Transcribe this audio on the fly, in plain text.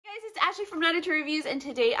Ashley from Nada to Reviews, and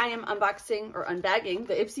today I am unboxing or unbagging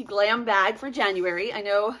the Ipsy Glam bag for January. I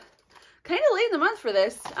know, kind of late in the month for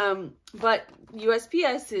this, but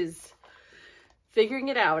USPS is figuring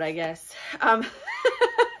it out, I guess.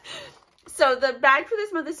 So the bag for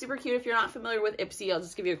this month is super cute. If you're not familiar with Ipsy, I'll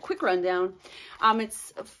just give you a quick rundown.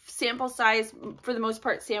 It's sample size, for the most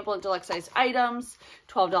part, sample and deluxe size items,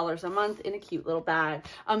 $12 a month in a cute little bag.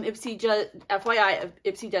 FYI,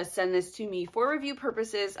 Ipsy does send this to me for review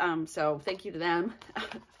purposes, so thank you to them.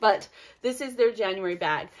 But this is their January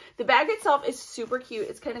bag. The bag itself is super cute.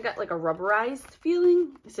 It's kind of got like a rubberized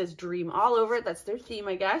feeling. It says dream all over it. That's their theme,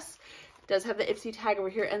 I guess. Does have the Ipsy tag over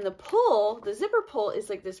here, and the pull, the zipper pull, is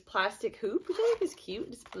like this plastic hoop, which I think is cute.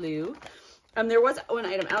 It's blue. There was one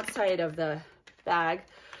item outside of the bag.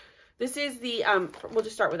 This is the we'll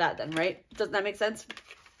just start with that then, right? Doesn't that make sense?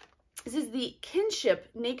 This is the Kinship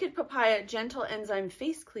Naked Papaya Gentle Enzyme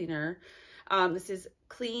Face Cleaner. This is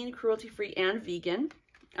clean, cruelty-free, and vegan.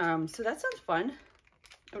 So that sounds fun.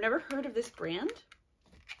 I've never heard of this brand.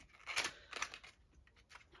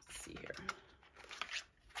 Let's see here.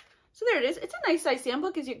 So there it is. It's a nice size sample.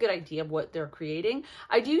 It gives you a good idea of what they're creating.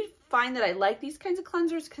 I do find that I like these kinds of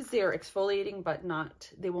cleansers because they're exfoliating, but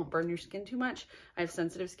they won't burn your skin too much. I have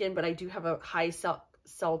sensitive skin, but I do have a high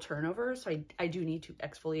cell turnover, so I do need to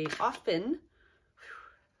exfoliate often.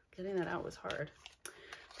 Whew, getting that out was hard.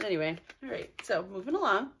 But anyway, all right, so moving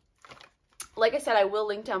along. Like I said, I will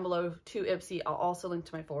link down below to Ipsy. I'll also link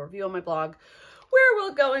to my full review on my blog where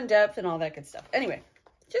we'll go in depth and all that good stuff. Anyway,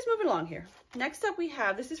 just moving along here. Next up we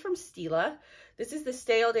have, this is from Stila. This is the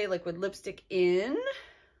Stay All Day Liquid Lipstick in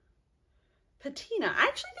Patina. I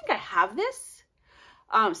actually think I have this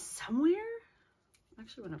somewhere. I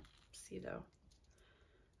actually want to see though.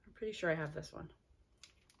 I'm pretty sure I have this one.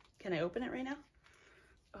 Can I open it right now?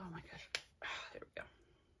 Oh my gosh. Oh, there we go.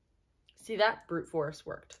 See that? Brute force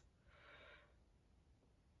worked.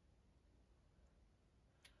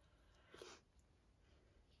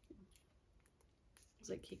 It's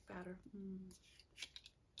like cake batter.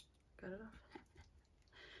 Got it off.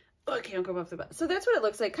 Oh, I can't go above the butt. So that's what it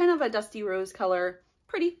looks like. Kind of a dusty rose color.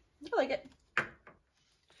 Pretty. I like it.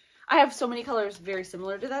 I have so many colors very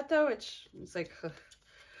similar to that though. It's like, ugh.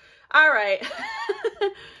 All right.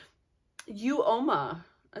 Uoma.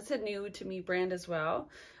 That's a new to me brand as well.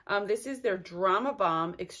 This is their Drama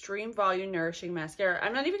Bomb Extreme Volume Nourishing Mascara.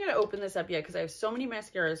 I'm not even going to open this up yet because I have so many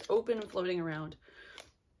mascaras open and floating around.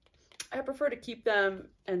 I prefer to keep them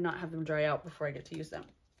and not have them dry out before I get to use them.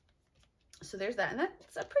 So there's that. And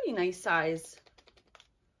that's a pretty nice size.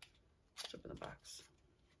 Let's open the box.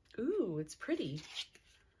 Ooh, it's pretty.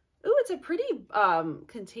 Ooh, it's a pretty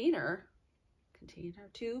container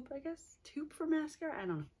tube, I guess. Tube for mascara? I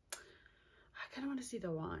don't know. I kind of want to see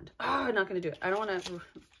the wand. Oh, I'm not going to do it. I don't want to.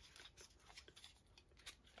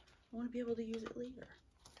 I want to be able to use it later.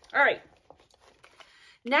 All right.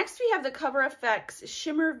 Next, we have the Cover FX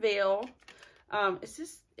Shimmer Veil. Is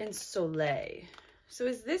this in Soleil? So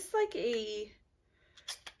is this like a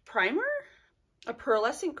primer? A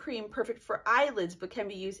pearlescent cream perfect for eyelids, but can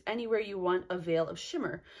be used anywhere you want a veil of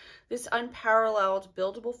shimmer. This unparalleled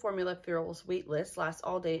buildable formula feels weightless, lasts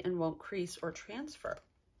all day, and won't crease or transfer.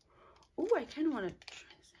 Ooh, I kind of want to try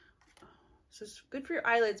this out. So it's good for your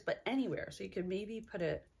eyelids, but anywhere. So you could maybe put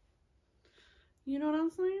it, you know what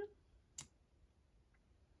I'm saying?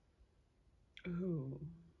 Ooh,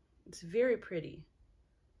 it's very pretty.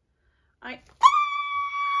 All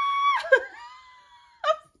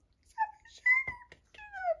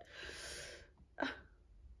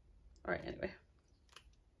right, anyway,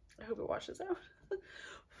 I hope it washes out.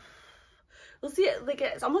 We'll see it, like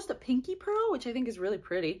it's almost a pinky pearl, which I think is really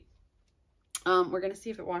pretty. We're gonna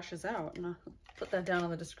see if it washes out, and I'll put that down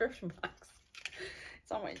in the description box.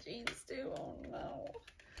 It's on my jeans too. Oh no.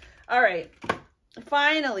 All right.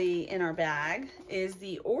 Finally, in our bag is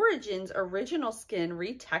the Origins Original Skin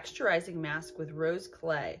Retexturizing Mask with Rose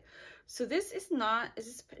Clay. So this is not,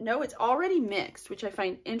 no, it's already mixed, which I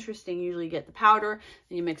find interesting. Usually you get the powder,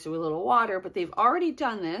 then you mix it with a little water, but they've already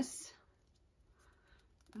done this.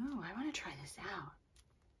 Oh, I want to try this out.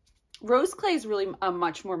 Rose clay is really a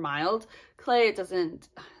much more mild clay.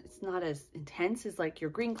 It's not as intense as like your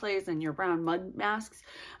green clays and your brown mud masks.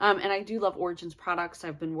 And I do love Origins products.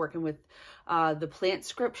 I've been working with the Plant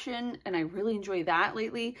Scription, and I really enjoy that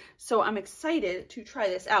lately. So I'm excited to try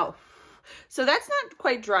this out. So that's not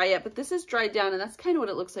quite dry yet, but this is dried down, and that's kind of what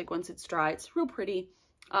it looks like once it's dry. It's real pretty.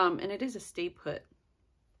 And it is a stay put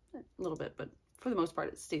a little bit, but for the most part,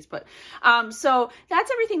 it stays put. So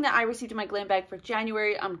that's everything that I received in my glam bag for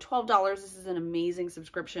January. $12. This is an amazing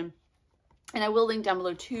subscription. And I will link down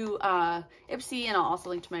below to Ipsy, and I'll also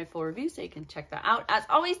link to my full review so you can check that out. As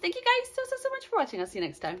always, thank you guys so much for watching. I'll see you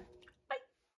next time.